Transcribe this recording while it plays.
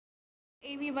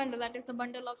AV bundle, that is the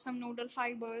bundle of some nodal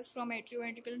fibers from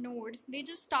atrioventricular node. They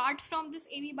just start from this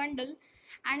AV bundle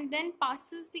and then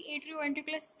passes the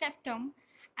atrioventricular septum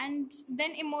and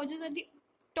then emerges at the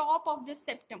top of the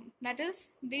septum. That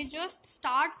is, they just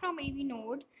start from AV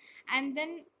node and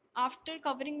then after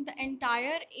covering the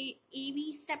entire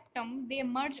AV septum, they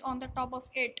emerge on the top of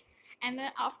it. And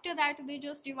then after that, they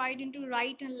just divide into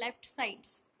right and left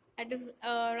sides, that is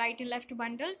right and left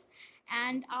bundles.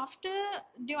 And after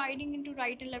dividing into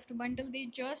right and left bundle, they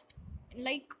just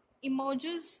like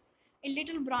emerges in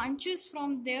little branches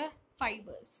from their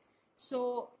fibers.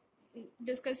 So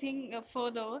discussing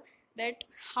further that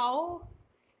how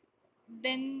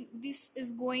then this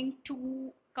is going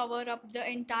to cover up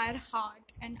the entire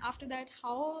heart, and after that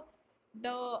how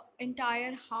the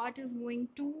entire heart is going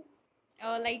to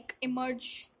like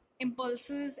emerge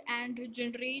impulses and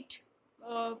generate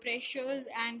pressures,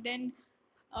 and then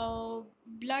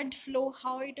blood flow,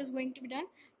 how it is going to be done,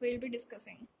 we'll be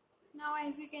discussing. Now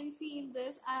as you can see in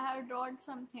this, I have drawn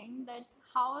something that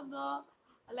how the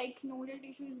like nodal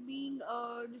tissue is being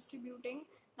distributing,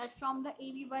 that from the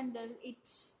AV bundle it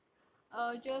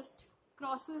just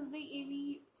crosses the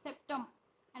AV septum,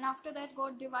 and after that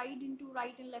got divided into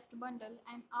right and left bundle,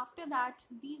 and after that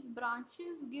these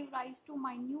branches give rise to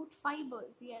minute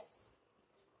fibers. Yes,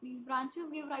 these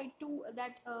branches give rise to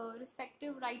that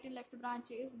respective right and left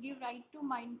branches give rise to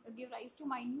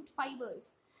minute fibers,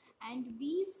 and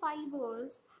these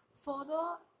fibers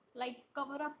further like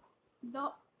cover up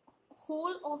the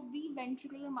whole of the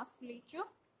ventricular musculature,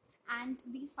 and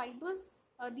these fibers,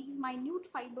 these minute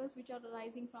fibers which are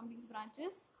arising from these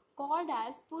branches, called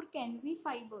as Purkinje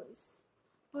fibers.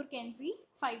 Purkinje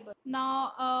fibers.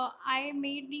 Now I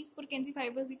made these Purkinje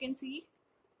fibers. You can see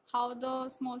how the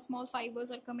small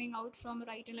fibers are coming out from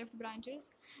right and left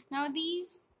branches. Now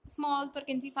these small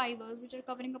Purkinje fibers, which are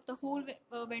covering up the whole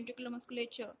ventricular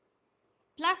musculature,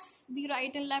 plus the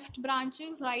right and left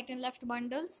branches, right and left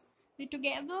bundles, they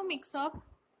together mix up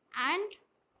and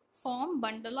form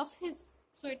bundle of His.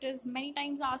 So it is many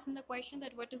times asked in the question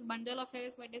that what is bundle of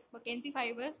His, what is Purkinje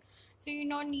fibers. So you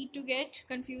don't need to get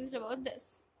confused about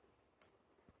this.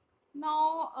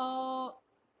 Now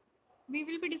we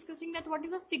will be discussing that what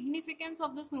is the significance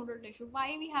of this nodal tissue,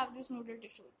 why we have this nodal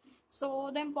tissue.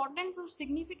 So the importance or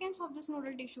significance of this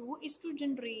nodal tissue is to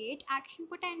generate action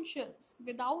potentials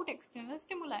without external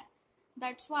stimuli.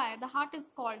 That's why the heart is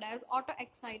called as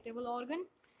auto-excitable organ,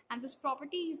 and this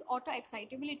property is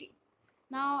auto-excitability.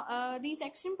 Now these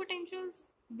action potentials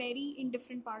vary in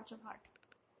different parts of heart,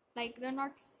 like they're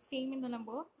not same in the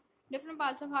number. Different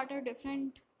parts of heart are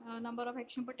different number of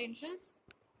action potentials.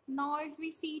 Now if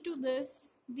we see to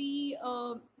this, the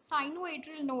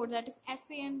sinoatrial node, that is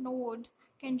SAN node,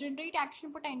 can generate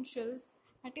action potentials,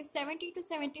 that is 70 to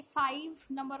 75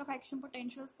 number of action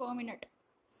potentials per minute.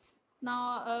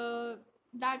 Now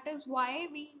that is why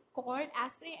we called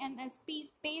SAN as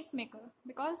pacemaker,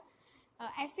 because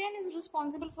SAN is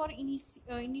responsible for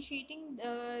initiating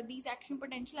these action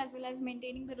potential as well as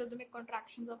maintaining the rhythmic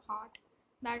contractions of heart.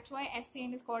 That's why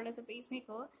SAN is called as a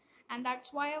pacemaker, and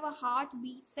that's why our heart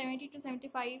beats 70 to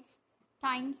 75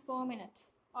 times per minute,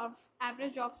 of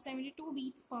average of 72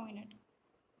 beats per minute.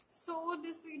 So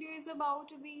this video is about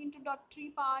the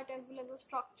introductory part as well as the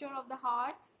structure of the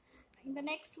heart. In the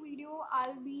next video,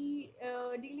 I'll be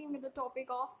dealing with the topic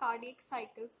of cardiac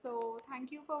cycles. So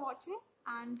thank you for watching,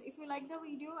 and if you like the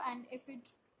video and if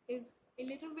it is a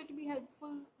little bit be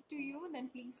helpful to you, then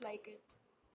please like it.